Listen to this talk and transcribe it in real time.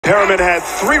Perriman had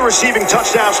 3 receiving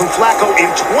touchdowns from Flacco in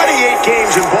 28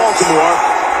 games in Baltimore.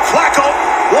 Flacco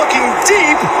looking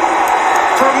deep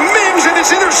for Mims, and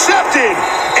it's intercepted.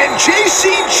 And J.C.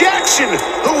 Jackson,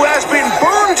 who has been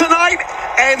burned tonight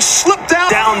and slipped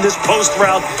down this post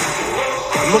route,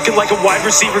 looking like a wide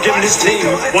receiver, giving his team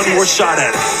one more shot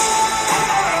at it.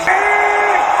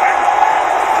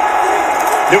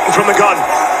 Newton from the gun.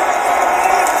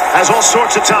 Has all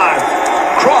sorts of time.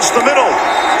 Cross the middle.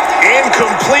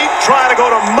 Incomplete. Trying to go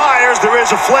to Myers. There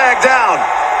is a flag down.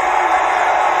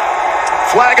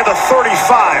 Flag at the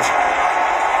 35.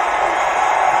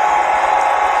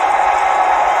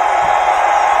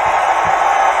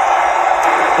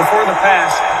 Before the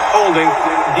pass, holding,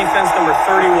 defense number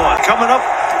 31. Coming up.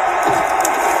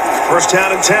 First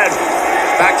down and 10.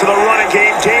 Back to the running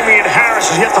game. Damian Harris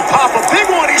has yet to pop a big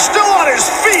one. He's still on his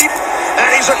feet. And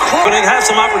he's across. But they have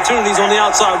some opportunities on the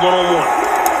outside one-on-one.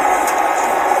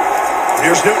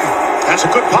 Here's Newton. Has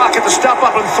a good pocket to step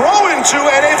up and throw into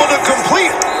and able to complete.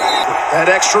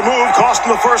 That extra move cost him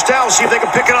the first down. See if they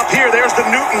can pick it up here. There's the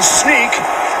Newton sneak.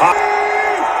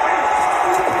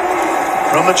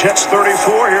 From the Jets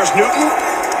 34, here's Newton.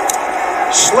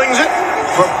 Slings it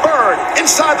for Bird.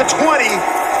 Inside the 20,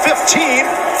 15.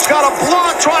 He's got a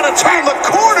block trying to turn the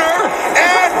corner.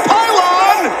 And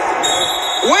Pylon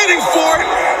waiting for it.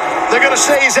 They're going to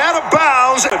say he's out of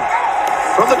bounds.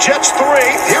 From the Jets 3,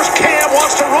 here's Cam,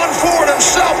 wants to run forward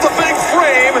himself, the big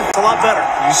frame. It's a lot better.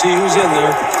 You see who's in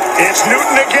there. It's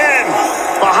Newton again.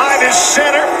 Behind his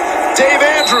center, Dave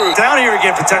Andrews. Down here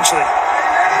again, potentially.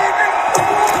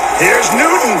 Here's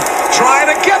Newton trying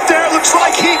to get there. Looks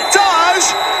like he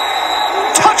does.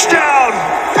 Touchdown,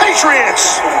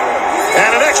 Patriots.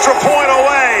 And an extra point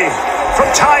away from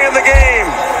tying the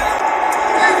game.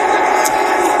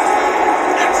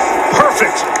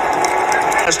 Perfect.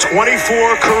 Has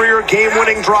 24 career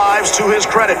game-winning drives to his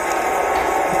credit.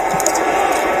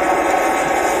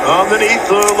 Underneath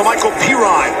LaMichael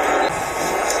Pirine.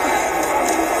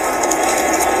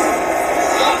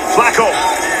 Flacco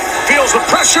feels the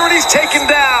pressure and he's taken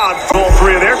down. All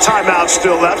 3 of their timeouts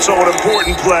still left, so an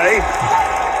important play.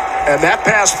 And that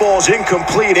pass falls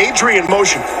incomplete. Adrian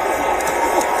motion.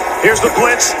 Here's the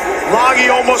blitz. Loggy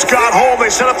almost got home.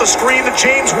 They set up the screen to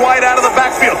James White out of the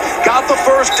backfield. Got the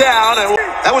first down. And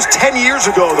that was 10 years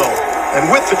ago, though. And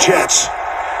with the Jets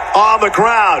on the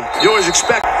ground, you always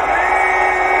expect.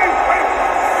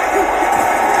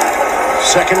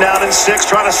 Second down and 6.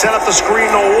 Trying to set up the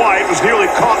screen to White. Was nearly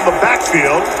caught in the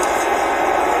backfield.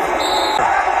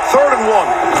 Third and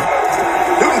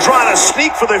 1. Newton trying to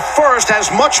sneak for the first.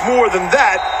 Has much more than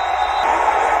that.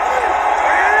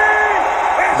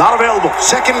 Not available.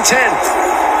 Second and 10.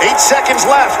 8 seconds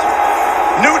left.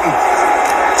 Newton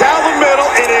down the middle.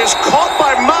 It is caught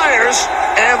by Myers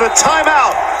and the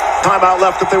timeout. Timeout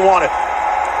left if they want it.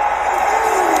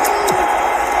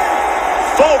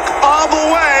 Folk on the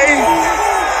way.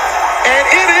 And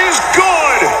it is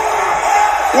good.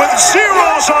 With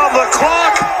zeros on the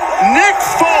clock, Nick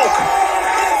Folk.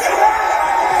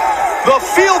 The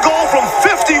field goal from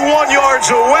 51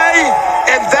 yards away,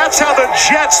 and that's how the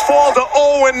Jets fall to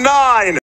 0-9.